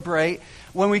celebrate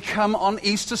when we come on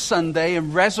Easter Sunday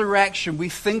and resurrection, we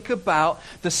think about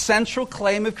the central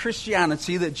claim of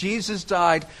Christianity that Jesus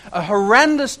died a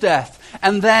horrendous death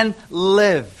and then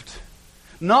lived.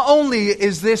 Not only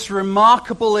is this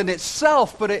remarkable in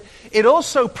itself, but it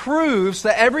also proves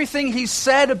that everything he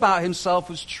said about himself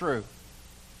was true.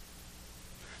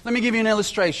 Let me give you an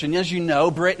illustration. As you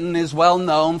know, Britain is well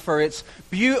known for its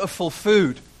beautiful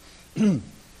food.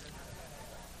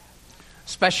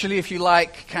 Especially if you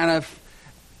like kind of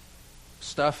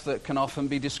stuff that can often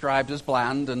be described as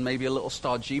bland and maybe a little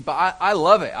stodgy. But I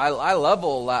love it. I love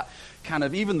all that kind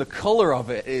of, even the color of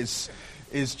it is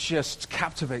just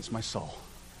captivates my soul.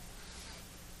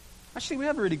 Actually, we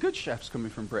have really good chefs coming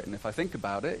from Britain, if I think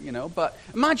about it, But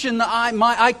imagine that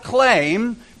I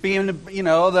claim, being,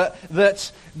 that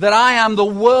I am the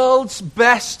world's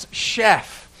best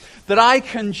chef. That I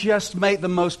can just make the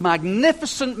most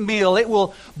magnificent meal. It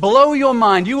will blow your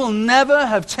mind. You will never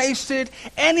have tasted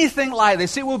anything like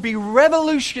this. It will be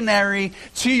revolutionary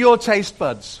to your taste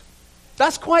buds.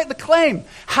 That's quite the claim.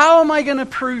 How am I going to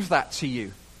prove that to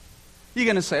you? You're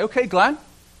going to say, okay, Glenn,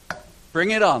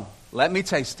 bring it on. Let me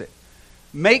taste it.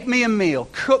 Make me a meal.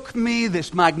 Cook me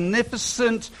this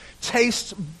magnificent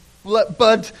taste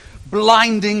bud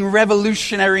blinding,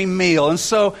 revolutionary meal. And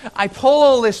so I pull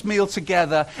all this meal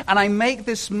together and I make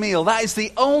this meal. That is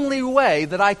the only way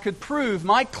that I could prove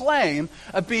my claim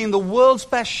of being the world's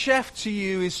best chef to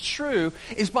you is true,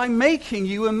 is by making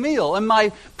you a meal and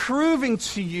by proving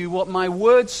to you what my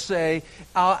words say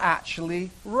are actually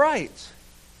right.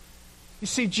 You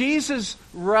see, Jesus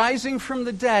rising from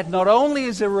the dead not only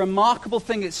is a remarkable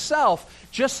thing itself,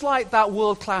 just like that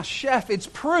world-class chef, it's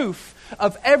proof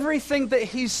of everything that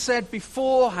he said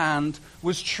beforehand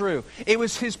was true. It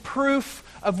was his proof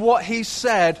of what he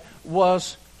said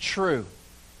was true.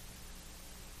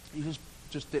 You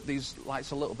just dip these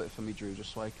lights a little bit for me, Drew,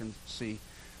 just so I can see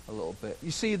a little bit.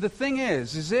 You see, the thing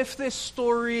is if this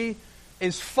story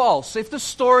is false, if the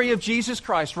story of Jesus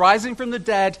Christ rising from the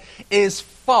dead is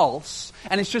false,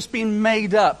 and it's just been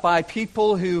made up by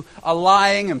people who are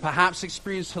lying and perhaps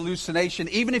experienced hallucination,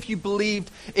 even if you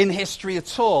believed in history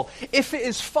at all, if it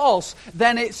is false,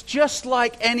 then it's just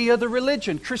like any other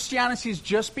religion. Christianity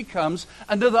just becomes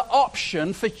another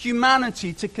option for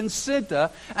humanity to consider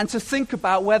and to think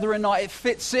about whether or not it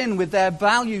fits in with their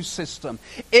value system.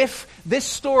 If this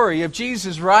story of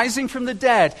Jesus rising from the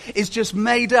dead is just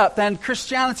made up, then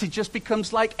Christianity just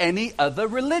becomes like any other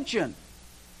religion.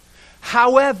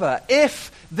 However,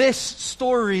 if this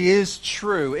story is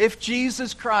true, if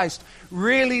Jesus Christ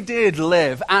really did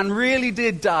live and really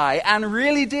did die and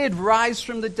really did rise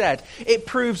from the dead, it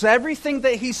proves everything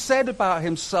that he said about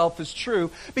himself is true,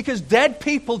 because dead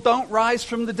people don't rise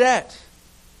from the dead.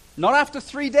 Not after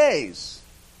 3 days.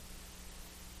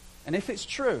 And if it's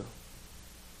true,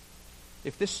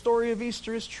 if this story of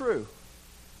Easter is true,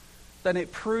 then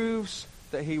it proves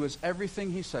that he was everything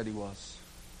he said he was.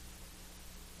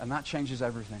 And that changes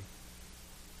everything.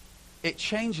 It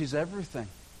changes everything.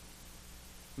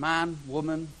 Man,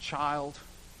 woman, child.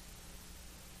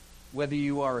 Whether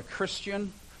you are a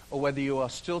Christian or whether you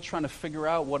are still trying to figure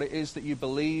out what it is that you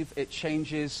believe, it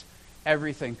changes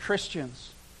everything.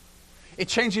 Christians, it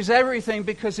changes everything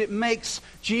because it makes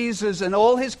Jesus and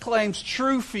all his claims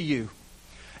true for you.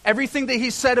 Everything that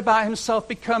he said about himself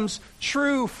becomes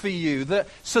true for you.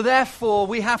 So therefore,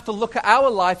 we have to look at our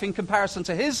life in comparison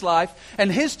to his life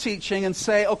and his teaching and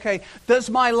say, okay, does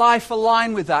my life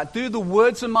align with that? Do the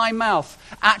words of my mouth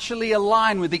actually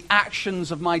align with the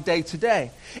actions of my day-to-day?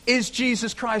 Is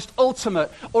Jesus Christ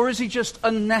ultimate, or is he just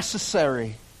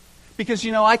unnecessary? Because,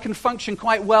 I can function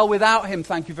quite well without him,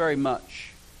 thank you very much.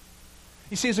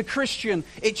 You see, as a Christian,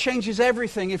 it changes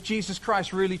everything if Jesus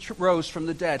Christ really rose from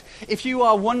the dead. If you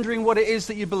are wondering what it is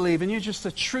that you believe and you're just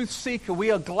a truth seeker,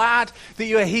 we are glad that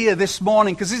you are here this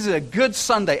morning, because this is a good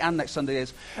Sunday, and next Sunday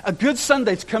is, a good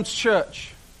Sunday to come to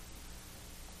church.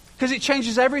 Because it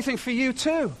changes everything for you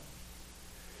too.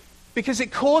 Because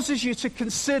it causes you to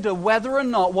consider whether or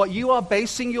not what you are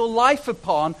basing your life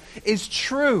upon is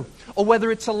true, or whether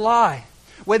it's a lie.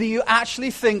 Whether you actually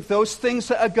think those things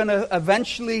that are going to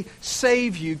eventually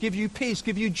save you, give you peace,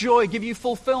 give you joy, give you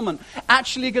fulfillment,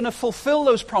 actually going to fulfill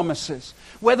those promises.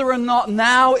 Whether or not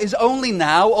now is only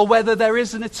now, or whether there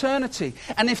is an eternity.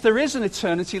 And if there is an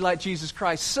eternity, like Jesus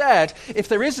Christ said, if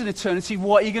there is an eternity,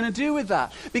 what are you going to do with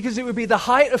that? Because it would be the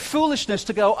height of foolishness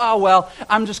to go, oh, well,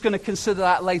 I'm just going to consider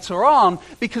that later on.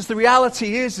 Because the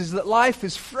reality is that life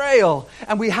is frail,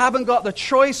 and we haven't got the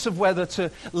choice of whether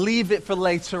to leave it for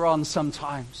later on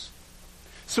sometime.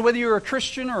 So whether you're a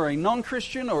Christian or a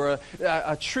non-Christian or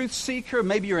a truth seeker,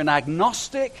 maybe you're an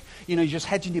agnostic, you're just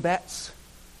hedging your bets.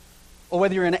 or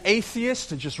whether you're an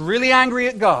atheist and just really angry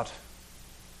at God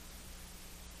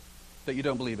that you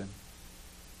don't believe in,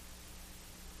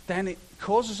 then it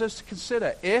causes us to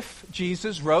consider, if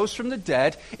Jesus rose from the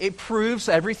dead, it proves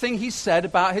everything he said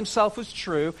about himself was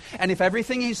true. And if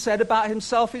everything he said about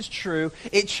himself is true,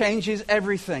 it changes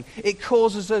everything. It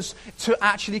causes us to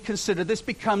actually consider. This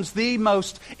becomes the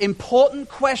most important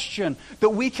question that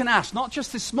we can ask, not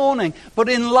just this morning, but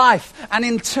in life and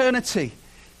in eternity.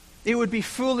 It would be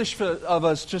foolish of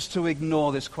us just to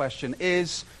ignore this question.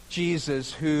 Is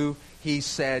Jesus who he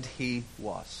said he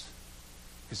was?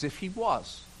 Because if he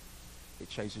was, it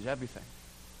changes everything.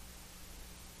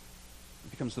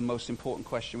 It becomes the most important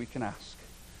question we can ask.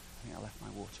 I think I left my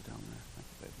water down there. Thank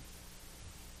you, baby.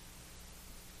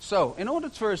 So, in order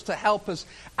for us to help us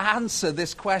answer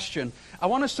this question, I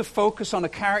want us to focus on a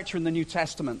character in the New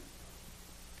Testament.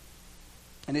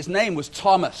 And his name was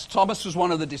Thomas. Thomas was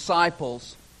one of the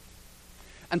disciples.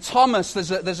 And Thomas,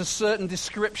 there's a certain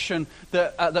description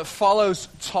that follows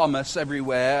Thomas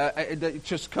everywhere. That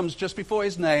just comes just before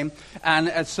his name. And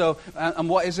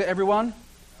what is it, everyone?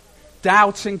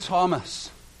 Doubting Thomas.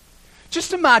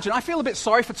 Just imagine, I feel a bit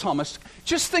sorry for Thomas.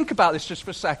 Just think about this just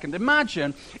for a second.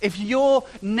 Imagine if your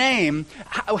name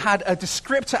had a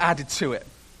descriptor added to it.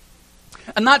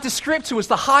 And that descriptor was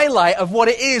the highlight of what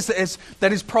it is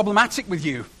that is problematic with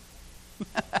you.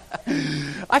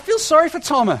 I feel sorry for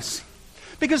Thomas.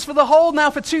 Because for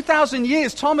 2,000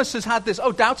 years, Thomas has had this,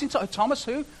 doubting Thomas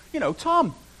who?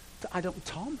 Tom.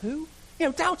 Tom who?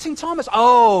 Doubting Thomas.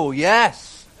 Oh,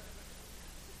 yes.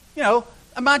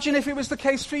 Imagine if it was the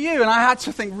case for you. And I had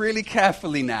to think really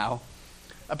carefully now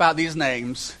about these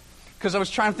names. Because I was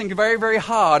trying to think very, very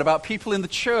hard about people in the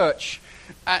church.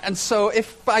 And so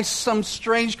if by some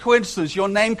strange coincidence your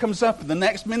name comes up in the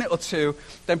next minute or two,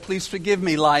 then please forgive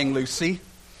me, lying Lucy.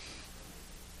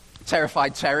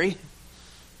 Terrified Terry.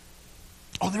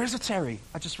 Oh, there is a Terry.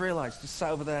 I just realized. Just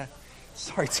sat over there.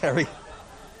 Sorry, Terry.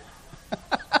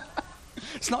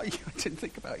 It's not you. I didn't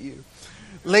think about you.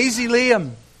 Lazy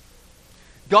Liam.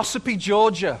 Gossipy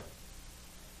Georgia.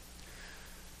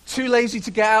 Too lazy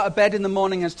to get out of bed in the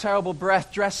morning, has terrible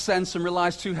breath, dress sense, and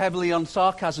relies too heavily on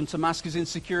sarcasm to mask his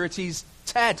insecurities.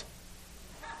 Ted.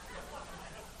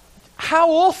 How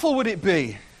awful would it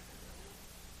be?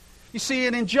 You see,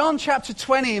 and in John chapter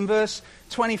 20, in verse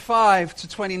 25 to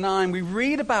 29, we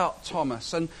read about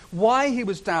Thomas and why he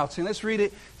was doubting. Let's read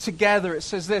it together. It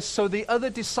says this: So the other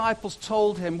disciples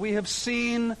told him, "We have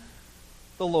seen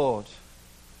the Lord."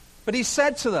 But he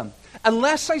said to them,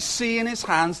 "Unless I see in his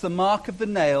hands the mark of the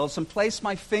nails, and place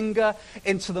my finger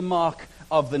into the mark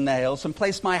of the nails, and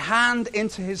place my hand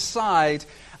into his side,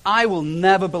 I will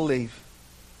never believe."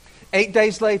 8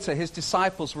 days later, his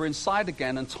disciples were inside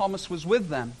again, and Thomas was with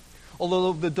them.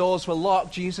 Although the doors were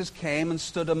locked, Jesus came and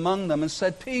stood among them and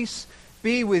said, "Peace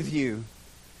be with you."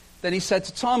 Then he said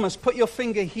to Thomas, "Put your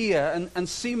finger here and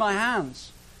see my hands.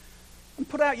 And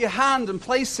put out your hand and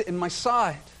place it in my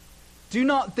side. Do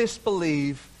not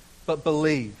disbelieve, but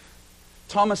believe."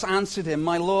 Thomas answered him,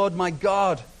 "My Lord, my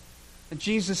God." And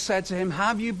Jesus said to him,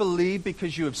 "Have you believed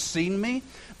because you have seen me?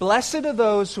 Blessed are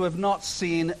those who have not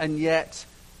seen and yet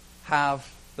have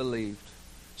believed."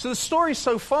 So the story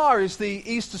so far is the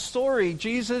Easter story.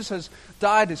 Jesus has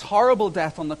died his horrible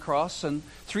death on the cross, and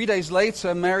 3 days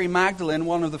later, Mary Magdalene,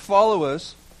 one of the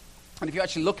followers, and if you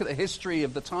actually look at the history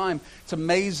of the time, it's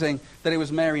amazing that it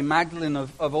was Mary Magdalene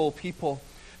of all people,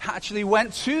 actually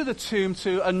went to the tomb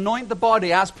to anoint the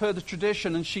body as per the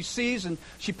tradition, and she sees and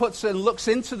she looks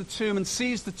into the tomb and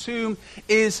sees the tomb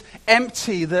is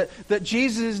empty, that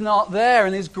Jesus is not there,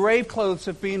 and his grave clothes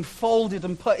have been folded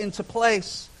and put into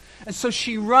place. And so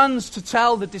she runs to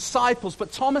tell the disciples,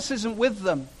 but Thomas isn't with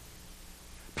them.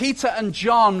 Peter and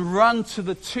John run to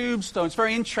the tombstone. It's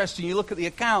very interesting. You look at the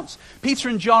accounts. Peter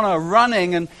and John are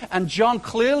running, and John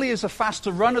clearly is a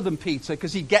faster runner than Peter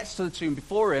because he gets to the tomb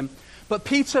before him. But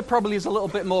Peter probably is a little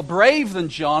bit more brave than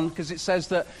John, because it says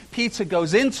that Peter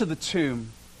goes into the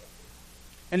tomb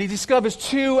and he discovers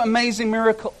two amazing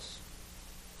miracles.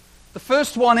 The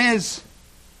first one is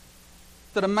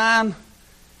that a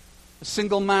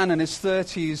single man in his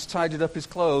 30s tidied up his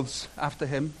clothes after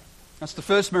him. That's the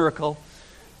first miracle.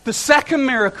 The second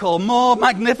miracle, more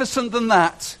magnificent than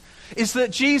that, is that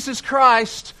Jesus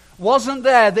Christ wasn't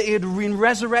there, that he had been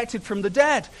resurrected from the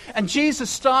dead. And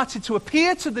Jesus started to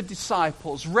appear to the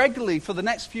disciples regularly for the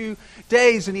next few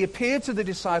days, and he appeared to the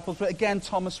disciples, but again,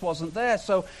 Thomas wasn't there.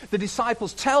 So the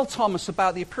disciples tell Thomas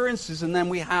about the appearances, and then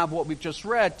we have what we've just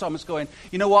read, Thomas going,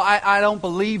 "You know what, I don't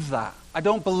believe that. I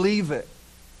don't believe it."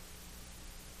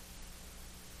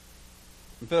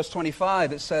 In verse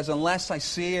 25, it says, unless I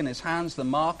see in his hands the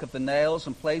mark of the nails,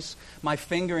 and place my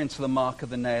finger into the mark of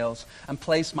the nails, and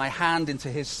place my hand into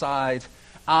his side,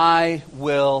 I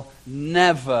will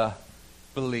never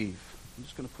believe. I'm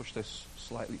just going to push this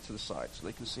slightly to the side so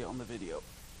they can see it on the video.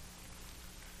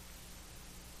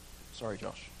 Sorry,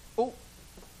 Josh. Oh.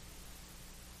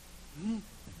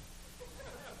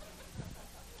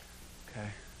 Okay.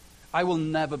 I will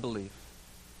never believe.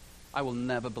 I will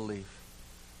never believe.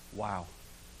 Wow.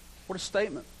 What a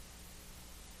statement.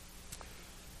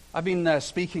 I've been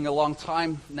speaking a long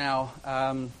time now.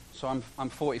 So I'm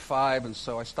 45, and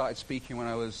so I started speaking when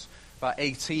I was about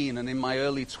 18. And in my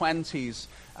early 20s,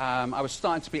 I was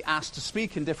starting to be asked to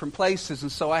speak in different places.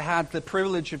 And so I had the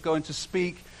privilege of going to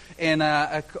speak in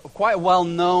quite a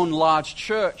well-known large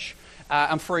church.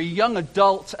 And for a young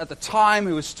adult at the time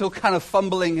who was still kind of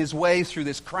fumbling his way through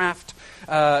this craft,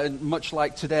 much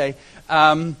like today,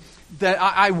 that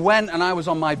I went and I was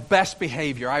on my best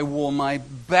behavior. I wore my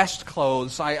best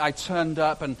clothes. I turned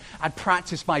up and I'd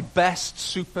practiced my best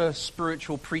super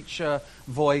spiritual preacher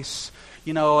voice.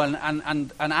 You know,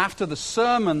 and after the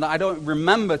sermon that I don't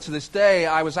remember to this day,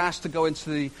 I was asked to go into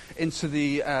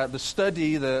the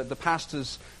study, the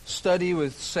pastor's study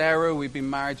with Sarah. We'd been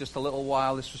married just a little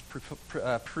while. This was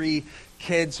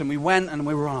pre-kids, and we went and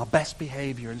we were on our best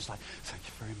behavior. And it's like, thank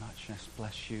you very much. Yes,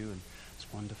 bless you, and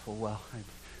it's wonderful. Well, I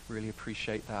really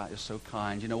appreciate that. You're so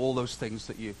kind. You know, all those things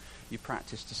that you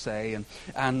practice to say,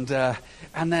 and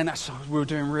then so we were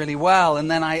doing really well,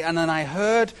 and then I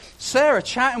heard Sarah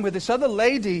chatting with this other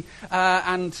lady,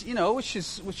 and you know, which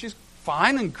is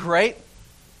fine and great,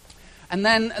 and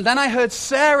then I heard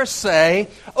Sarah say,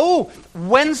 "Oh,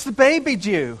 when's the baby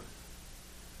due?"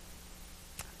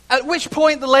 At which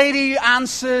point the lady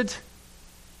answered,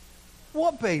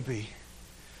 "What baby?"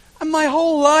 And my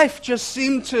whole life just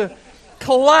seemed to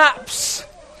collapse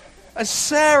as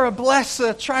Sarah, bless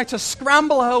her, tried to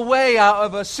scramble her way out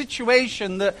of a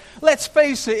situation that, let's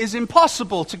face it, is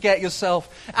impossible to get yourself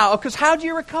out of. Because how do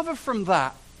you recover from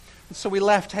that? And so we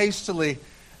left hastily,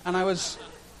 and I was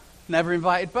never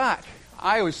invited back.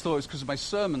 I always thought it was because of my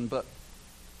sermon, but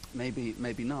maybe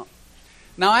not.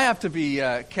 Now, I have to be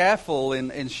careful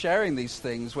in sharing these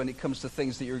things when it comes to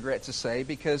things that you regret to say,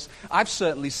 because I've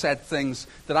certainly said things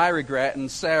that I regret,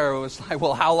 and Sarah was like,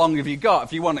 well, how long have you got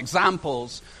if you want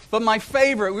examples? But my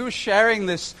favorite, we were sharing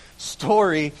this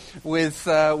story with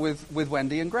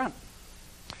Wendy and Grant.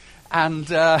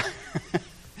 And our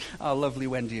lovely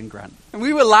Wendy and Grant. And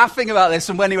we were laughing about this,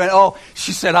 and Wendy went, oh,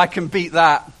 she said, I can beat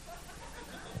that.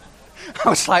 I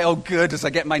was like, oh, good, as I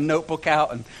get my notebook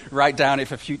out and write down it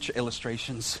for future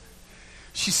illustrations.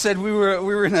 She said we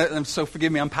were in and so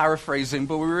forgive me, I'm paraphrasing,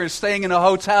 but we were staying in a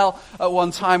hotel at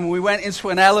one time, and we went into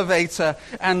an elevator,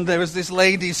 and there was this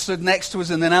lady stood next to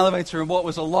us in an elevator, and what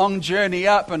was a long journey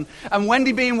up, and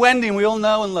Wendy being Wendy, and we all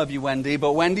know and love you, Wendy,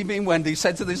 but Wendy being Wendy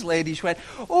said to this lady, she went,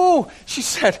 oh, she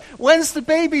said, when's the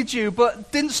baby due?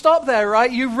 But didn't stop there,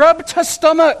 right? You rubbed her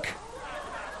stomach.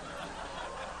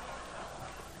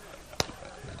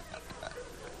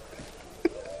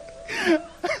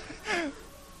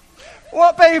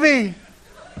 What baby?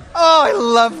 Oh, I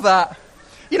love that.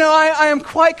 You know, I am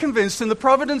quite convinced in the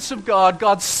providence of God,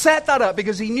 God set that up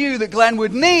because he knew that Glenn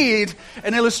would need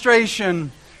an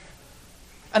illustration.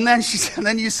 And then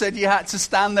you said you had to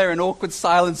stand there in awkward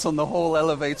silence on the whole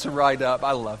elevator ride up.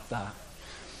 I love that.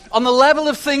 On the level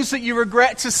of things that you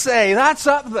regret to say, that's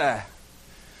up there.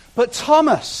 But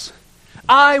Thomas,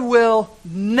 I will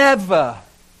never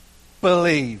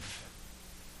believe.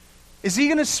 Is he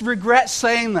going to regret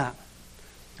saying that?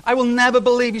 I will never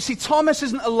believe. You see, Thomas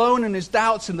isn't alone in his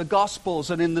doubts in the Gospels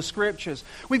and in the Scriptures.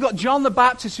 We've got John the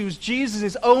Baptist, who was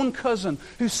Jesus' own cousin,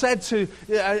 who said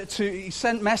he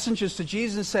sent messengers to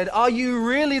Jesus and said, are you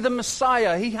really the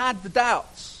Messiah? He had the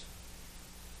doubts.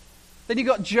 Then you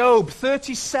got Job,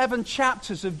 37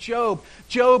 chapters of Job.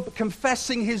 Job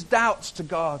confessing his doubts to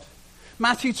God.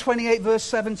 Matthew 28, verse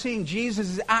 17, Jesus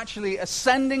is actually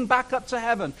ascending back up to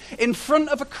heaven in front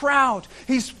of a crowd.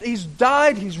 He's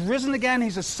died, he's risen again,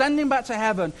 he's ascending back to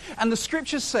heaven. And the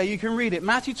scriptures say, you can read it,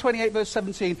 Matthew 28, verse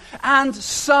 17, and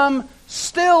some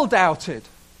still doubted.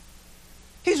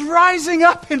 He's rising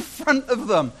up in front of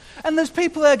them. And there's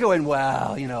people there going,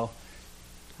 well, you know,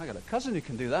 I got a cousin who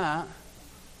can do that.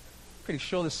 Pretty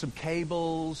sure there's some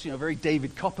cables, you know, very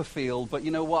David Copperfield. But you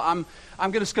know what?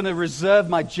 I'm just going to reserve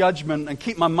my judgment and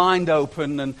keep my mind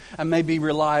open and maybe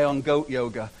rely on goat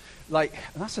yoga. Like,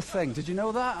 that's a thing. Did you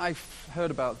know that? I've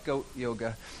heard about goat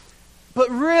yoga.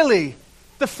 But really,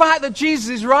 the fact that Jesus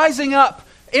is rising up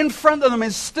in front of them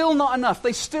is still not enough.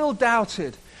 They still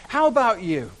doubted. How about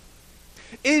you?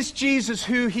 Is Jesus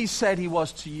who he said he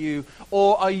was to you,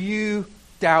 or are you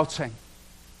doubting?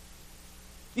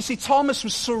 You see, Thomas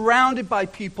was surrounded by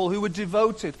people who were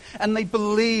devoted, and they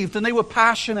believed, and they were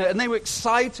passionate, and they were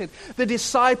excited. The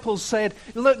disciples said,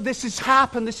 look, this has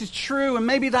happened, this is true, and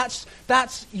maybe that's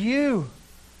you.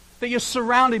 That you're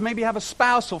surrounded, maybe you have a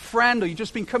spouse or friend, or you've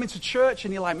just been coming to church,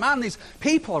 and you're like, man, these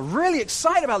people are really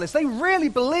excited about this. They really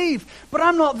believe, but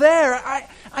I'm not there.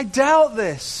 I doubt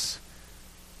this.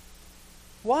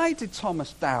 Why did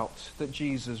Thomas doubt that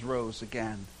Jesus rose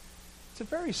again? It's a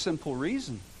very simple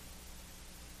reason.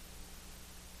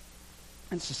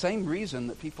 And it's the same reason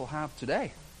that people have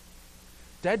today.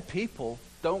 Dead people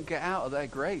don't get out of their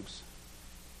graves.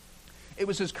 It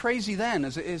was as crazy then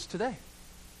as it is today.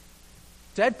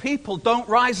 Dead people don't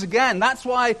rise again. That's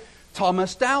why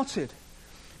Thomas doubted.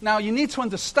 Now, you need to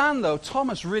understand, though,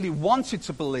 Thomas really wanted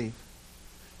to believe.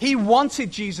 He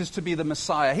wanted Jesus to be the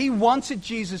Messiah. He wanted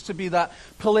Jesus to be that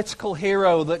political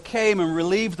hero that came and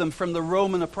relieved them from the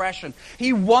Roman oppression.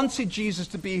 He wanted Jesus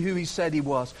to be who he said he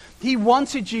was. He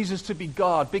wanted Jesus to be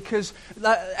God, because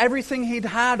everything he'd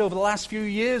had over the last few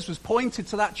years was pointed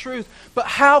to that truth. But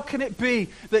how can it be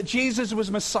that Jesus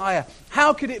was Messiah?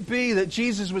 How could it be that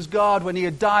Jesus was God when he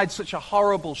had died such a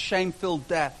horrible, shame-filled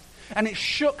death? And it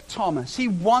shook Thomas. He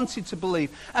wanted to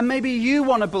believe. And maybe you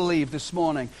want to believe this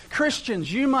morning. Christians,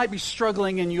 you might be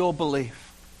struggling in your belief.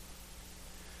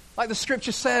 Like the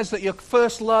scripture says, that your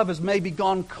first love has maybe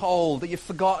gone cold, that you've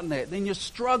forgotten it. Then you're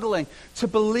struggling to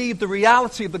believe the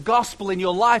reality of the gospel in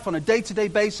your life on a day-to-day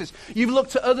basis. You've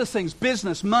looked at other things,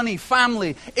 business, money,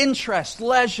 family, interest,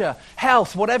 leisure,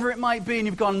 health, whatever it might be, and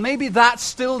you've gone, maybe that's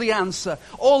still the answer.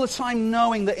 All the time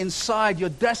knowing that inside you're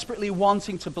desperately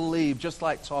wanting to believe, just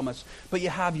like Thomas, but you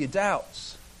have your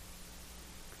doubts.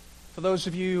 For those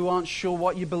of you who aren't sure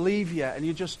what you believe yet, and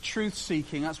you're just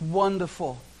truth-seeking, that's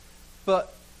wonderful.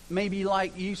 But maybe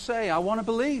like you say, I want to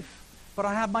believe, but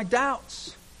I have my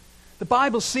doubts. The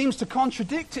Bible seems to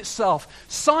contradict itself.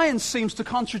 Science seems to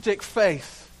contradict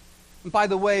faith. And by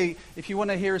the way, if you want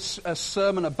to hear a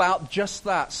sermon about just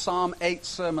that, Psalm 8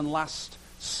 sermon last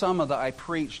summer that I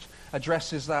preached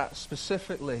addresses that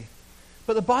specifically.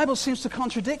 But the Bible seems to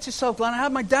contradict itself, Glenn. I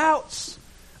have my doubts.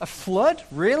 A flood?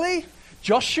 Really?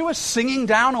 Joshua singing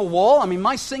down a wall? I mean,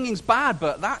 my singing's bad,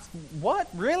 but that's, what?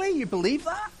 Really? You believe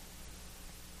that?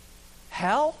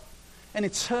 Hell, an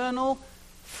eternal,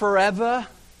 forever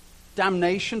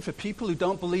damnation for people who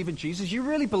don't believe in Jesus. You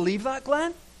really believe that,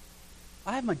 Glenn?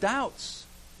 I have my doubts.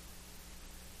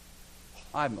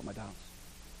 I haven't got my doubts.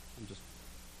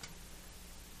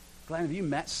 Glenn, have you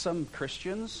met some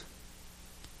Christians?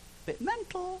 Bit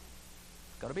mental.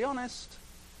 Got to be honest.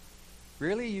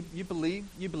 Really? You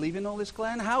believe in all this,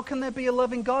 Glenn? How can there be a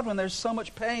loving God when there's so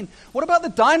much pain? What about the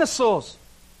dinosaurs?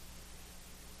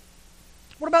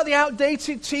 What about the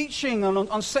outdated teaching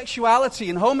on sexuality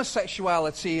and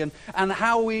homosexuality and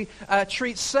how we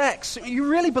treat sex? You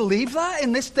really believe that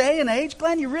in this day and age,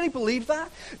 Glenn? You really believe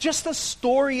that? Just the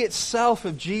story itself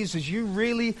of Jesus, you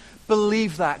really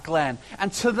believe that, Glenn?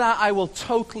 And to that I will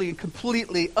totally and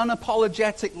completely,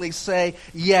 unapologetically say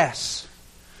yes.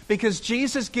 Because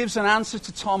Jesus gives an answer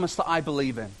to Thomas that I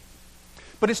believe in.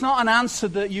 But it's not an answer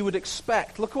that you would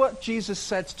expect. Look at what Jesus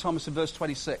said to Thomas in verse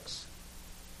 26.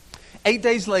 8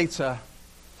 days later,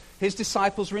 his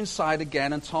disciples were inside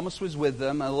again, and Thomas was with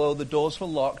them. Although the doors were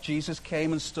locked, Jesus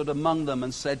came and stood among them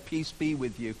and said, "Peace be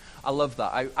with you." I love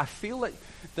that. I feel like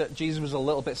that Jesus was a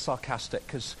little bit sarcastic,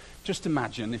 because just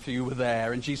imagine if you were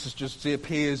there and Jesus just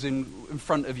appears in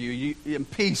front of you, in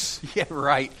peace. Yeah,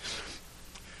 right.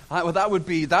 Well, that would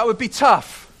be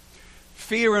tough.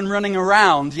 Fear and running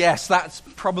around, yes, that's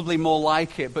probably more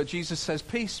like it. But Jesus says,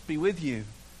 "Peace be with you."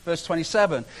 Verse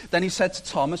 27, then he said to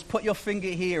Thomas, "Put your finger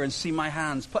here and see my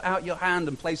hands. Put out your hand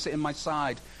and place it in my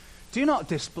side. Do not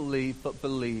disbelieve, but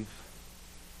believe."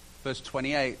 Verse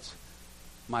 28,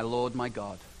 "My Lord, my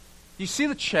God." You see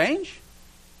the change?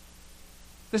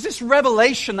 There's this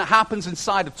revelation that happens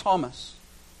inside of Thomas.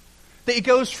 That he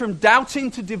goes from doubting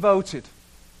to devoted.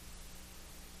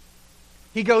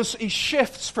 He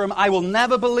shifts from "I will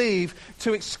never believe"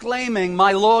 to exclaiming,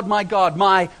 "My Lord, my God,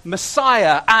 my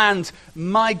Messiah and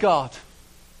my God."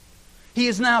 He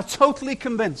is now totally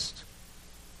convinced.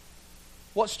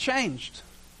 What's changed?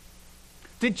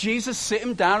 Did Jesus sit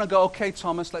him down and go, "Okay,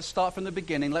 Thomas, let's start from the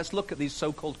beginning. Let's look at these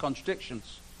so-called contradictions"?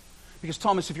 Because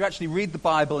Thomas, if you actually read the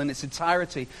Bible in its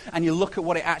entirety and you look at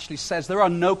what it actually says, there are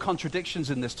no contradictions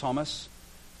in this, Thomas.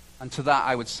 And to that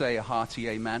I would say a hearty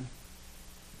amen.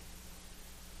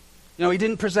 You know, he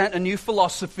didn't present a new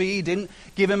philosophy. He didn't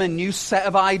give him a new set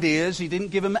of ideas. He didn't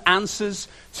give him answers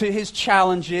to his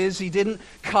challenges. He didn't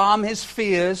calm his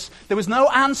fears. There was no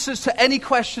answers to any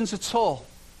questions at all.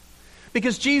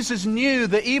 Because Jesus knew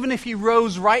that even if he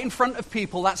rose right in front of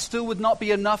people, that still would not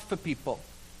be enough for people.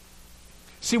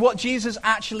 See, what Jesus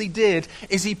actually did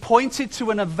is he pointed to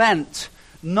an event,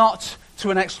 not to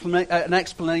an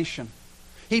explanation.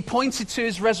 He pointed to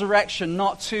his resurrection,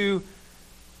 not to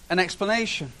an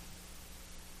explanation.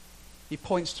 He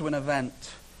points to an event.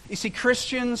 You see,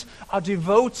 Christians are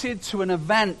devoted to an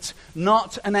event,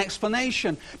 not an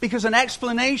explanation, because an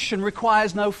explanation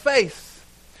requires no faith.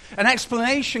 An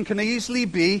explanation can easily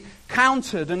be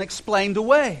countered and explained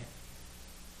away.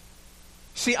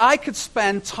 See, I could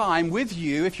spend time with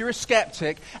you, if you're a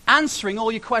skeptic, answering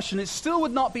all your questions. It still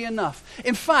would not be enough.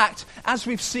 In fact, as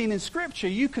we've seen in Scripture,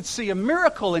 you could see a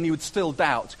miracle and you would still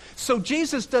doubt. So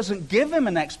Jesus doesn't give him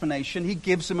an explanation. He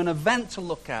gives him an event to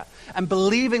look at. And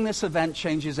believing this event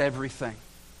changes everything.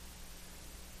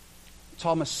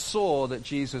 Thomas saw that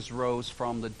Jesus rose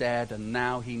from the dead, and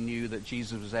now he knew that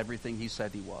Jesus was everything he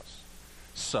said he was.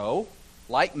 So,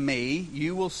 like me,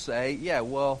 you will say, yeah,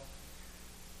 well,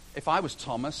 if I was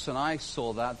Thomas and I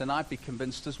saw that, then I'd be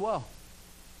convinced as well.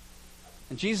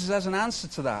 And Jesus has an answer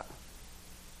to that.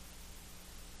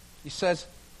 He says,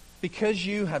 because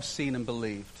you have seen and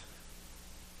believed.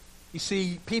 You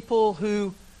see, people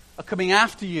who are coming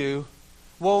after you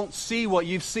won't see what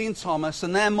you've seen, Thomas,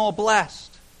 and they're more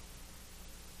blessed.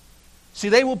 See,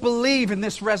 they will believe in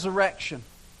this resurrection.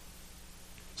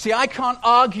 See, I can't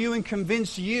argue and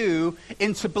convince you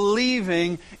into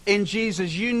believing in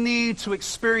Jesus. You need to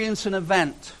experience an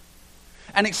event.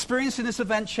 And experiencing this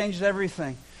event changes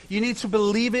everything. You need to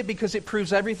believe it because it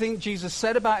proves everything Jesus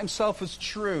said about himself was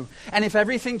true. And if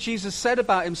everything Jesus said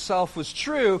about himself was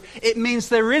true, it means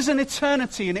there is an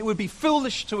eternity, and it would be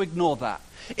foolish to ignore that.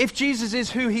 If Jesus is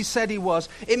who he said he was,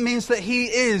 it means that he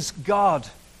is God.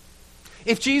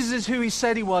 If Jesus is who he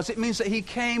said he was, it means that he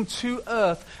came to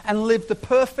earth and lived the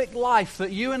perfect life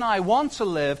that you and I want to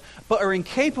live but are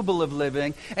incapable of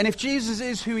living. And if Jesus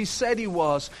is who he said he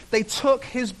was, they took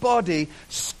his body,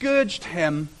 scourged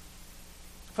him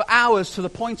for hours to the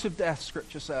point of death,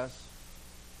 Scripture says.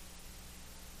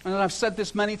 And I've said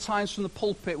this many times from the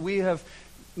pulpit, we have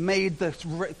made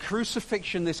the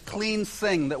crucifixion this clean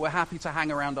thing that we're happy to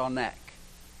hang around our neck.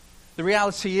 The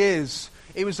reality is,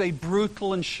 it was a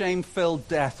brutal and shame-filled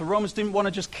death. The Romans didn't want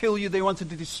to just kill you. They wanted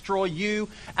to destroy you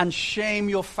and shame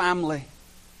your family.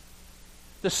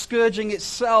 The scourging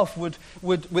itself would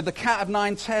with the cat of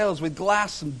nine tails, with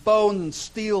glass and bone and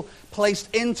steel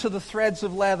placed into the threads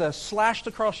of leather, slashed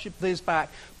across his back,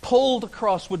 pulled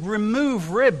across, would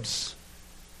remove ribs.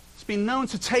 It's been known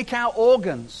to take out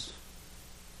organs.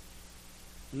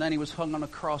 And then he was hung on a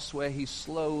cross where he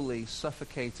slowly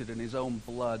suffocated in his own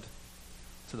blood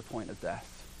to the point of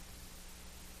death.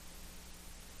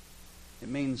 It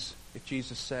means if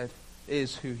Jesus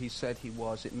is who he said he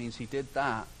was, it means he did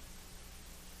that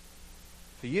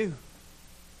for you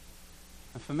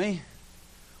and for me.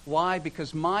 Why?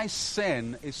 Because my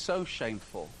sin is so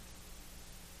shameful.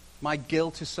 My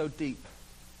guilt is so deep.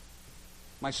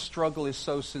 My struggle is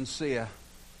so sincere.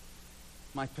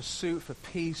 My pursuit for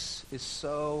peace is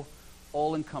so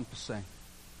all-encompassing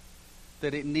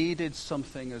that it needed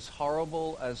something as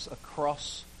horrible as a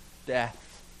cross death.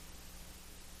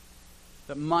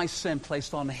 That my sin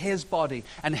placed on his body,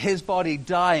 and his body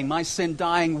dying, my sin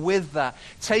dying with that,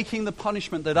 taking the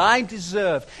punishment that I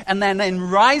deserved, and then in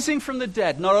rising from the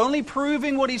dead, not only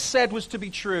proving what he said was to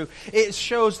be true, it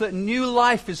shows that new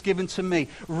life is given to me,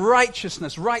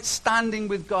 righteousness, right standing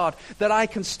with God, that I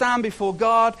can stand before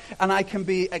God, and I can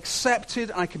be accepted,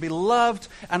 and I can be loved,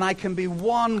 and I can be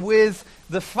one with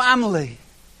the family.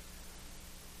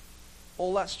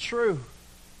 All that's true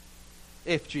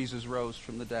if Jesus rose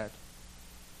from the dead.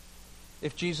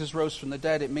 If Jesus rose from the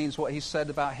dead, it means what he said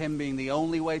about him being the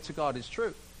only way to God is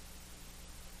true.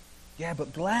 Yeah,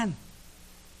 but Glenn,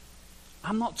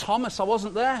 I'm not Thomas. I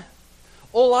wasn't there.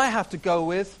 All I have to go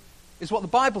with is what the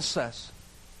Bible says.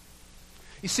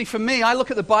 You see, for me, I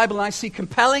look at the Bible and I see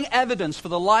compelling evidence for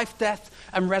the life, death,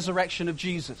 and resurrection of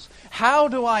Jesus. How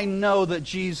do I know that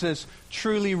Jesus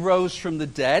truly rose from the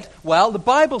dead? Well, the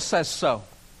Bible says so.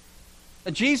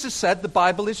 And Jesus said the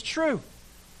Bible is true.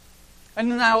 And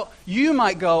now you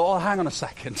might go, oh, hang on a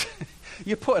second.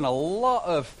 You're putting a lot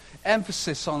of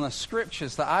emphasis on the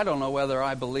Scriptures that I don't know whether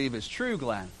I believe is true,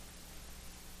 Glenn.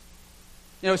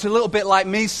 You know, it's a little bit like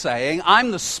me saying,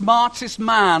 I'm the smartest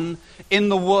man in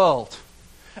the world.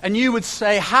 And you would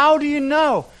say, how do you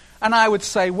know? And I would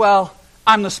say, well,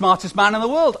 I'm the smartest man in the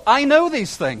world. I know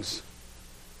these things.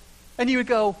 And you would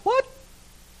go, what?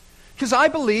 Because I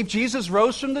believe Jesus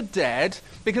rose from the dead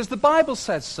because the Bible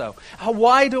says so.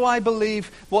 Why do I believe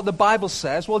what the Bible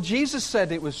says? Well, Jesus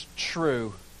said it was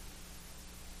true.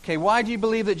 Okay, why do you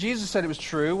believe that Jesus said it was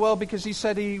true? Well, because he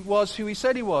said he was who he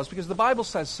said he was, because the Bible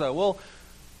says so. Well,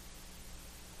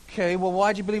 okay, well,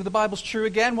 why do you believe the Bible's true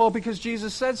again? Well, because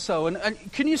Jesus said so. And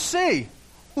can you see?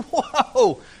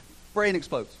 Whoa! Brain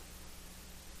explodes.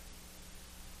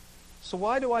 So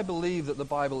why do I believe that the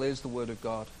Bible is the Word of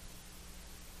God?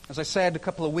 As I said a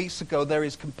couple of weeks ago, there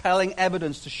is compelling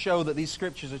evidence to show that these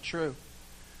scriptures are true.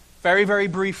 Very, very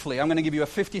briefly, I'm going to give you a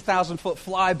 50,000-foot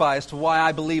flyby as to why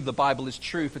I believe the Bible is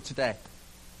true for today.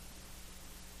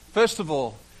 First of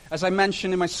all, as I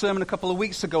mentioned in my sermon a couple of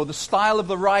weeks ago, the style of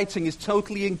the writing is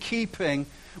totally in keeping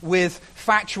with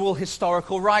factual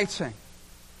historical writing.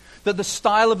 That the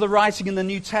style of the writing in the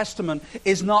New Testament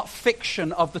is not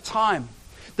fiction of the time.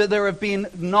 That there have been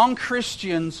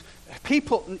non-Christians,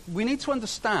 people, we need to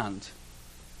understand,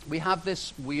 we have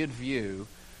this weird view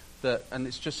that, and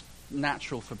it's just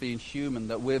natural for being human,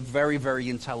 that we're very, very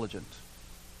intelligent.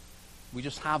 We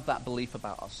just have that belief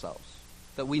about ourselves,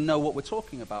 that we know what we're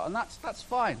talking about, and that's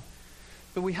fine.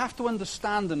 But we have to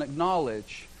understand and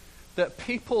acknowledge that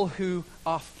people who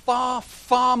are far,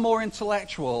 far more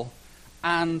intellectual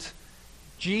and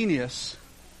genius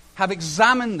have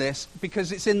examined this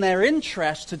because it's in their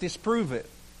interest to disprove it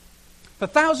for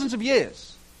thousands of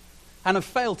years and have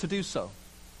failed to do so.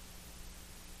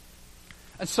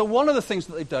 And so one of the things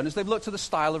that they've done is they've looked at the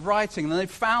style of writing, and they've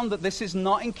found that this is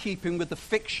not in keeping with the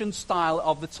fiction style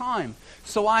of the time.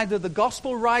 So either the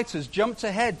gospel writers jumped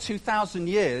ahead 2,000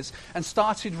 years and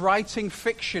started writing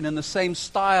fiction in the same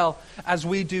style as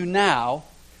we do now,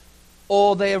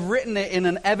 or they have written it in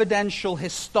an evidential,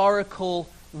 historical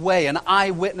way, an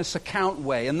eyewitness account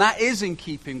way, and that is in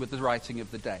keeping with the writing of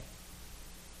the day.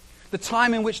 The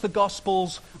time in which the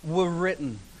Gospels were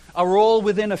written are all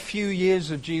within a few years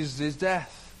of Jesus'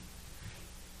 death.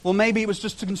 Well, maybe it was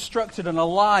just constructed and a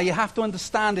lie. You have to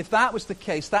understand, if that was the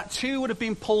case, that too would have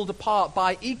been pulled apart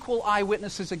by equal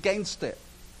eyewitnesses against it.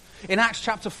 In Acts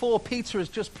chapter 4, Peter has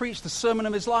just preached the sermon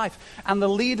of his life, and the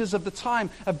leaders of the time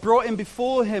have brought him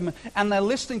before him, and they're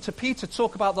listening to Peter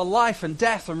talk about the life and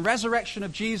death and resurrection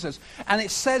of Jesus. And it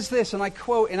says this, and I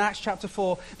quote in Acts chapter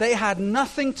 4, they had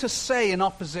nothing to say in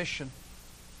opposition.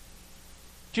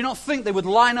 Do you not think they would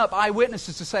line up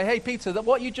eyewitnesses to say, hey, Peter, that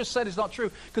what you just said is not true?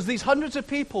 Because these hundreds of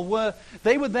people were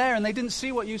there and they didn't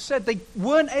see what you said. They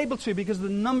weren't able to because of the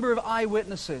number of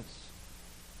eyewitnesses.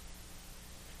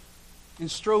 In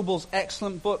Strobel's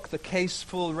excellent book, The Case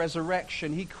for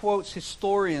Resurrection, he quotes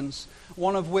historians,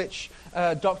 one of which,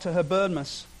 Dr.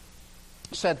 Habermas,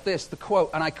 said this, the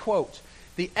quote, and I quote,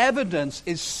 "The evidence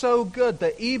is so good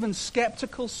that even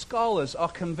skeptical scholars are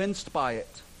convinced by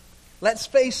it. Let's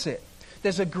face it,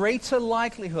 there's a greater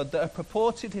likelihood that a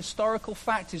purported historical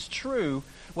fact is true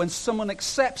when someone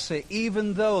accepts it,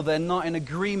 even though they're not in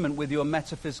agreement with your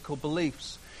metaphysical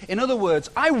beliefs. In other words,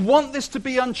 I want this to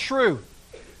be untrue,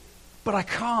 but I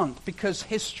can't because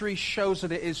history shows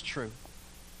that it is true."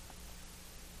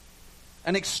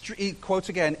 Quote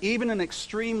again, even an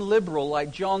extreme liberal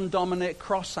like John Dominic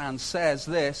Crossan says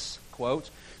this, quote,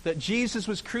 that Jesus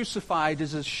was crucified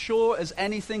is as sure as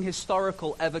anything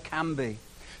historical ever can be.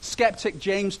 Skeptic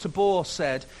James Tabor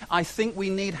said, I think we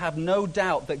need have no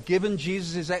doubt that given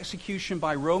Jesus' execution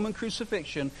by Roman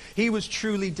crucifixion, he was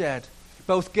truly dead.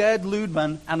 Both Gerd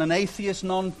Lüdemann, and an atheist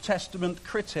non-Testament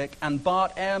critic, and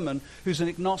Bart Ehrman, who's an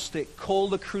agnostic, call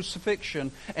the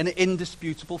crucifixion an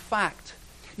indisputable fact.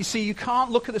 You see, you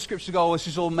can't look at the scriptures and go, oh, this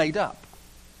is all made up.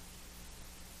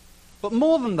 But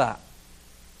more than that,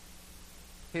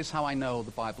 here's how I know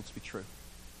the Bible to be true.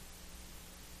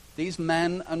 These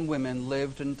men and women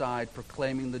lived and died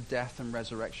proclaiming the death and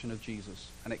resurrection of Jesus,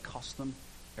 and it cost them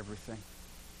everything.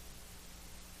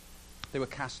 They were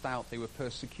cast out, they were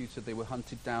persecuted, they were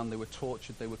hunted down, they were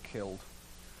tortured, they were killed.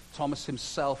 Thomas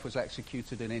himself was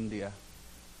executed in India.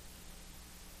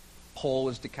 Paul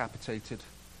was decapitated.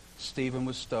 Stephen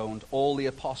was stoned. All the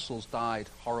apostles died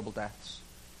horrible deaths.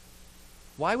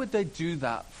 Why would they do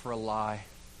that for a lie?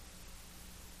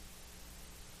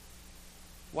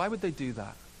 Why would they do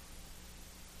that?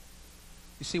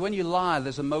 You see, when you lie,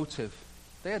 there's a motive.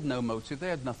 They had no motive. They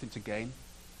had nothing to gain.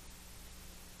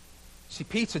 See,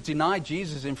 Peter denied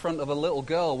Jesus in front of a little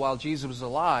girl while Jesus was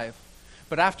alive.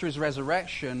 But after his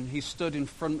resurrection, he stood in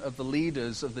front of the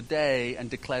leaders of the day and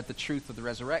declared the truth of the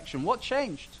resurrection. What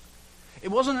changed? It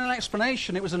wasn't an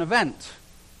explanation. It was an event.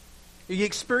 He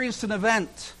experienced an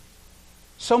event.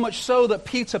 So much so that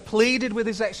Peter pleaded with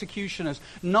his executioners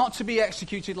not to be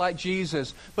executed like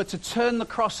Jesus, but to turn the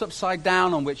cross upside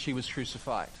down on which he was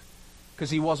crucified. because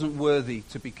he wasn't worthy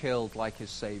to be killed like his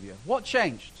Savior? What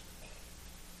changed?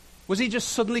 Was he just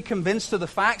suddenly convinced of the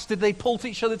facts? Did they pull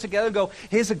each other together and go,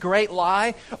 here's a great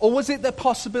lie? Or was it the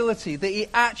possibility that he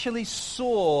actually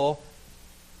saw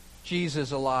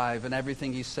Jesus alive and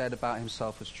everything he said about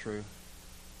himself was true?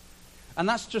 And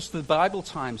that's just the Bible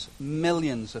times.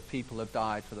 Millions of people have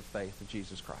died for the faith of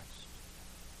Jesus Christ.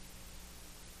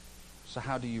 So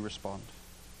how do you respond?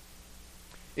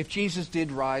 If Jesus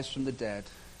did rise from the dead,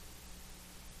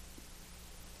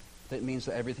 that means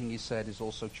that everything he said is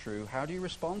also true. How do you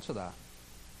respond to that?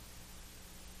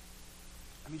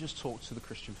 Let me just talk to the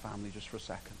Christian family just for a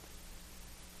second.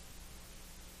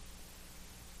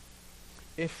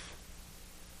 If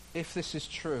this is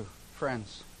true,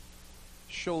 friends,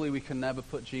 surely we can never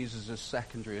put Jesus as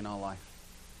secondary in our life.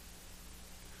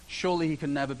 Surely he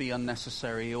can never be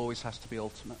unnecessary. He always has to be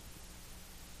ultimate.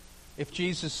 If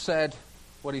Jesus said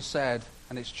what he said,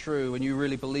 and it's true, and you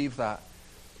really believe that,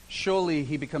 surely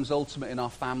he becomes ultimate in our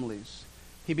families.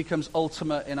 He becomes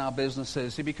ultimate in our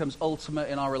businesses. He becomes ultimate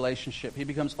in our relationship. He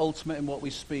becomes ultimate in what we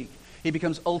speak. He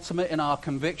becomes ultimate in our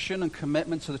conviction and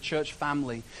commitment to the church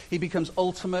family. He becomes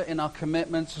ultimate in our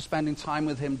commitment to spending time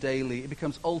with him daily. He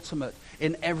becomes ultimate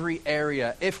in every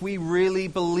area. If we really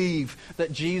believe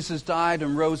that Jesus died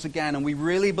and rose again, and we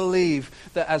really believe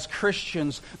that as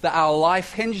Christians that our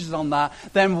life hinges on that,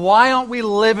 then why aren't we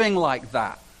living like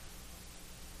that?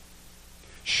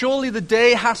 Surely the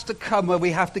day has to come where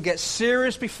we have to get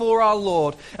serious before our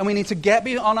Lord, and we need to get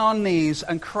on our knees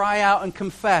and cry out and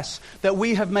confess that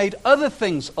we have made other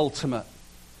things ultimate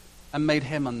and made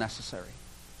him unnecessary.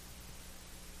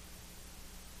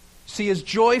 See, as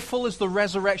joyful as the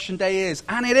resurrection day is,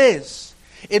 and it is,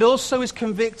 it also is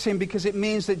convicting because it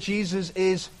means that Jesus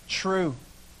is true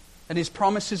and his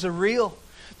promises are real.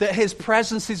 That his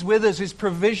presence is with us, his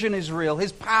provision is real,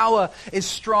 his power is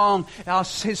strong,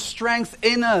 his strength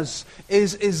in us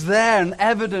is there and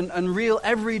evident and real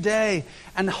every day.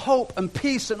 And hope and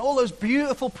peace and all those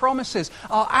beautiful promises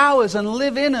are ours and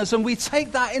live in us. And we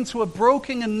take that into a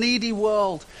broken and needy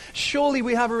world. Surely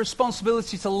we have a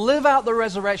responsibility to live out the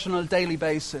resurrection on a daily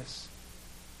basis.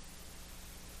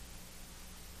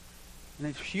 And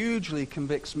it hugely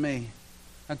convicts me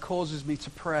and causes me to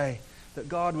pray that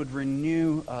God would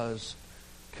renew us,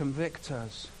 convict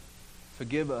us,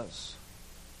 forgive us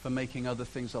for making other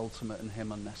things ultimate and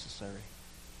him unnecessary.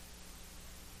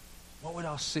 What would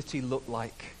our city look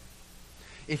like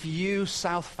if you,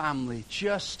 South family,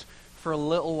 just for a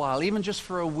little while, even just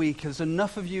for a week, there's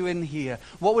enough of you in here,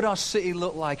 what would our city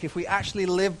look like if we actually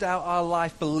lived out our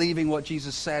life believing what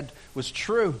Jesus said was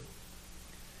true?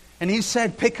 And he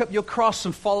said, pick up your cross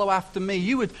and follow after me.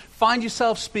 You would find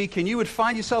yourself speaking. You would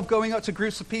find yourself going up to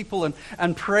groups of people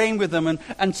and praying with them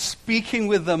and speaking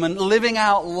with them and living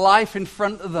out life in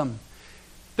front of them.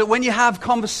 That when you have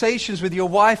conversations with your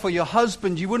wife or your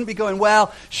husband, you wouldn't be going,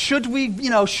 well, should we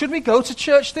go to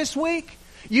church this week?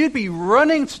 You'd be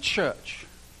running to church.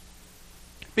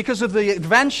 Because of the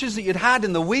adventures that you'd had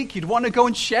in the week, you'd want to go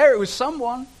and share it with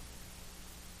someone.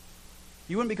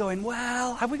 You wouldn't be going,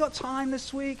 well, have we got time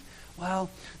this week? Well,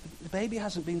 the baby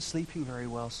hasn't been sleeping very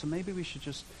well, so maybe we should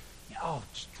just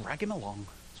drag him along.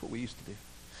 That's what we used to do.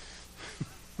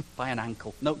 By an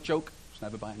ankle. No, joke. It's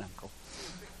never by an ankle.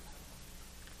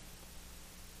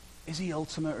 Is he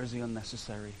ultimate or is he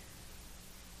unnecessary?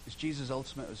 Is Jesus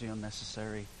ultimate or is he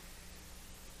unnecessary?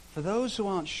 For those who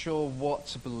aren't sure what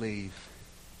to believe,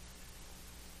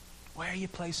 where are you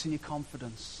placing your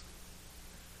confidence?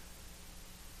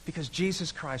 Because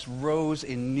Jesus Christ rose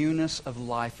in newness of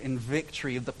life, in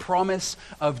victory, of the promise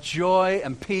of joy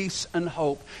and peace and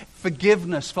hope,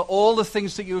 forgiveness for all the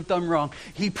things that you have done wrong.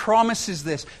 He promises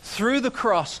this through the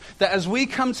cross, that as we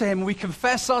come to him, we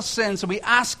confess our sins and we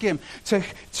ask him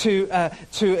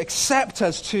to accept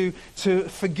us, to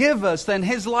forgive us, then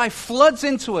his life floods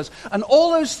into us. And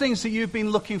all those things that you've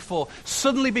been looking for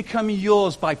suddenly become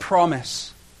yours by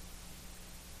promise.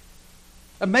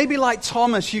 And maybe like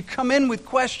Thomas, you come in with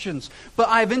questions, but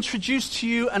I've introduced to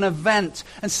you an event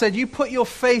and said you put your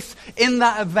faith in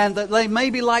that event, that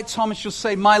maybe like Thomas, you'll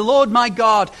say, my Lord, my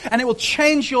God, and it will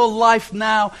change your life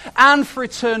now and for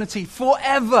eternity,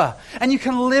 forever. And you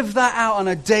can live that out on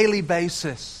a daily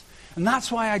basis. And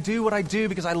that's why I do what I do,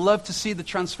 because I love to see the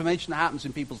transformation that happens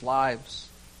in people's lives.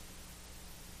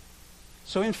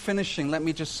 So in finishing, let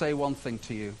me just say one thing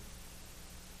to you.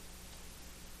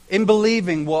 In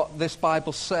believing what this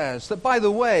Bible says, that by the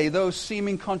way, those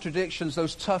seeming contradictions,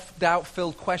 those tough,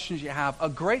 doubt-filled questions you have are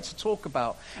great to talk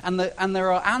about. And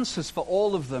there are answers for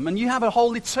all of them. And you have a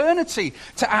whole eternity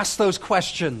to ask those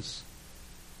questions.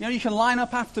 You know, you can line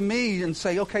up after me and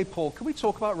say, okay, Paul, can we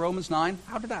talk about Romans 9?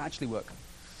 How did that actually work?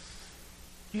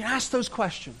 You can ask those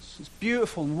questions. It's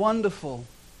beautiful and wonderful.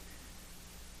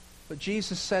 But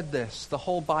Jesus said this, the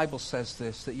whole Bible says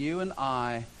this, that you and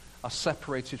I are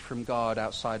separated from God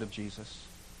outside of Jesus.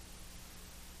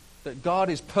 That God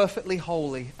is perfectly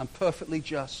holy and perfectly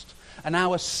just. And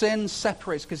our sin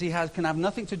separates because can have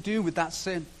nothing to do with that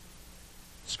sin.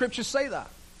 Scriptures say that.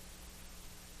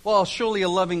 Well, surely a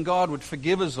loving God would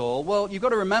forgive us all. Well, you've got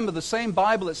to remember the same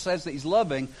Bible that says that he's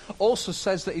loving also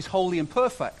says that he's holy and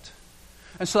perfect.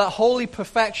 And so that holy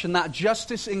perfection, that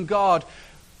justice in God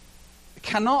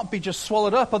cannot be just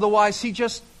swallowed up. Otherwise, he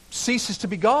just ceases to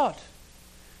be God.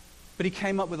 But he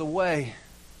came up with a way.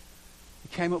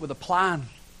 He came up with a plan.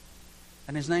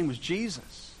 And his name was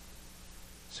Jesus.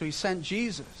 So he sent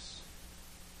Jesus.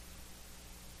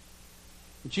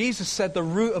 Jesus said the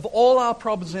root of all our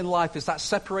problems in life is that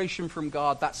separation from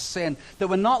God, that sin, that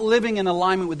we're not living in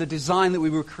alignment with the design that we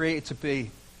were created to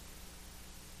be.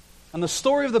 And the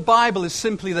story of the Bible is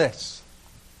simply this.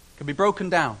 It can be broken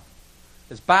down.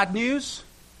 There's bad news,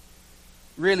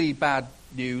 really bad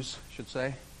news, I should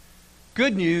say.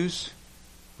 Good news,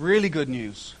 really good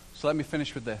news. So let me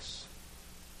finish with this.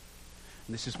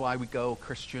 And this is why we go,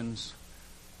 Christians,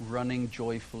 running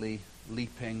joyfully,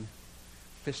 leaping,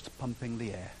 fist pumping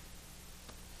the air.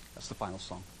 That's the final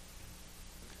song.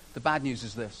 The bad news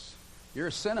is this. You're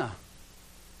a sinner.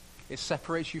 It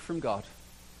separates you from God.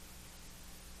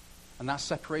 And that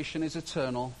separation is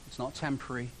eternal. It's not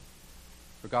temporary.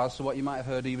 Regardless of what you might have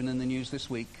heard even in the news this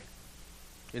week.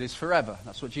 It is forever.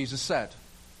 That's what Jesus said.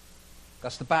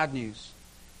 That's the bad news.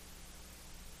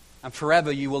 And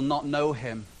forever you will not know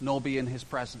him, nor be in his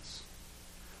presence.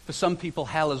 For some people,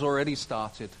 hell has already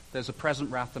started. There's a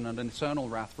present wrath and an eternal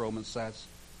wrath, Romans says.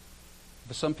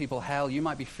 For some people, hell, you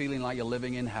might be feeling like you're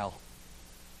living in hell.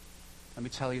 Let me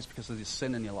tell you, it's because of this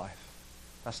sin in your life.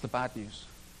 That's the bad news.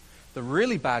 The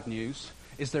really bad news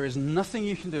is there is nothing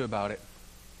you can do about it.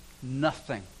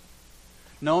 Nothing.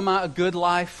 No amount of good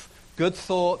life, good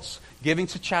thoughts, giving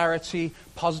to charity,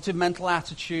 positive mental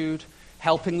attitude,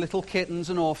 helping little kittens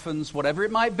and orphans, whatever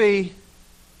it might be,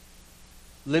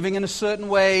 living in a certain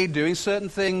way, doing certain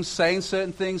things, saying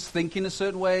certain things, thinking a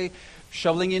certain way,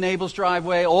 shoveling your neighbor's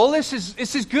driveway. All this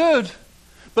is good,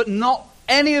 but not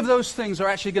any of those things are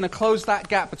actually going to close that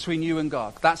gap between you and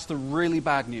God. That's the really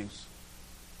bad news.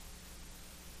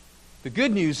 The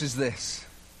good news is this,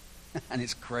 and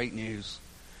it's great news.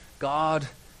 God,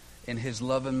 in his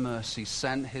love and mercy,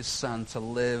 sent his Son to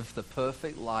live the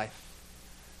perfect life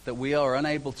that we are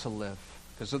unable to live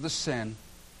because of the sin,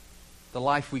 the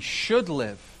life we should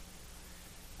live.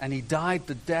 And he died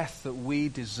the death that we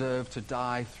deserve to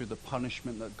die through the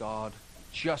punishment that God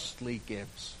justly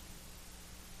gives.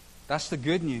 That's the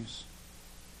good news.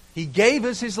 He gave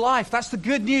us his life. That's the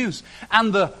good news.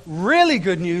 And the really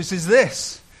good news is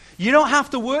this. You don't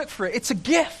have to work for it. It's a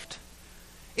gift.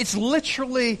 It's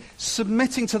literally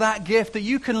submitting to that gift that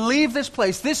you can leave this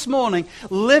place this morning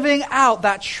living out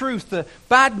that truth, the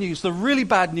bad news, the really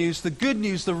bad news, the good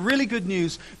news, the really good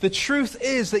news. The truth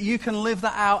is that you can live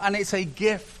that out and it's a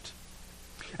gift.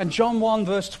 And John 1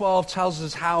 verse 12 tells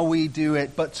us how we do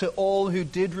it. But to all who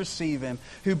did receive him,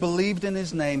 who believed in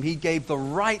his name, he gave the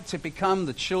right to become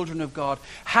the children of God.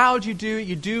 How do you do it?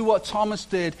 You do what Thomas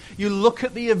did. You look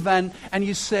at the event and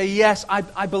you say, yes,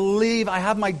 I believe, I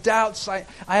have my doubts, I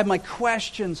have my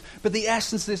questions. But the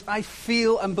essence is I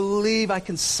feel and believe, I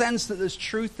can sense that there's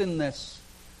truth in this.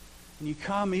 And you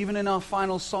come, even in our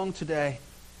final song today,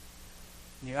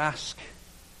 and you ask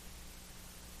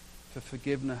for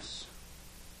forgiveness.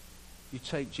 You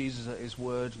take Jesus at his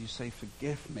word, you say,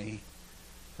 forgive me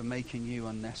for making you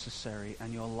unnecessary,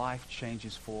 and your life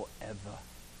changes forever.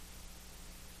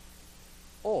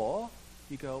 Or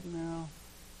you go, no.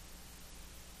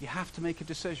 You have to make a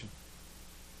decision.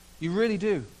 You really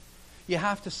do. You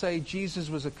have to say Jesus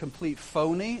was a complete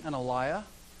phony and a liar,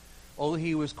 or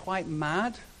he was quite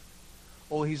mad,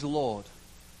 or he's Lord.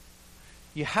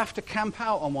 You have to camp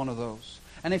out on one of those.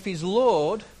 And if he's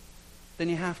Lord, then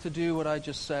you have to do what I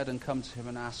just said and come to him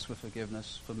and ask for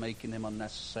forgiveness for making him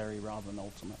unnecessary rather than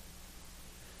ultimate.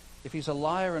 If he's a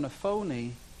liar and a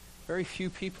phony, very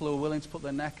few people are willing to put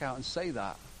their neck out and say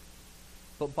that.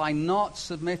 But by not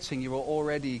submitting, you are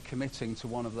already committing to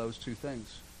one of those two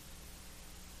things.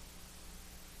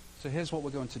 So here's what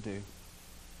we're going to do.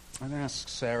 I'm going to ask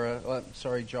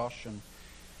Josh, and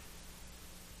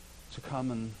to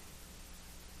come and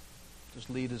just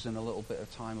lead us in a little bit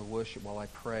of time of worship while I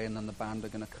pray, and then the band are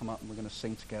going to come up and we're going to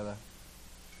sing together.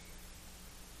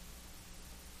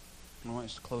 I want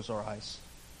us to close our eyes.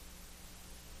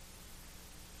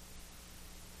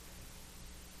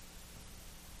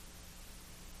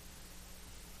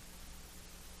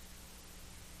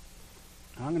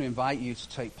 I'm going to invite you to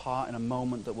take part in a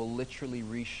moment that will literally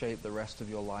reshape the rest of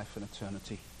your life in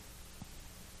eternity.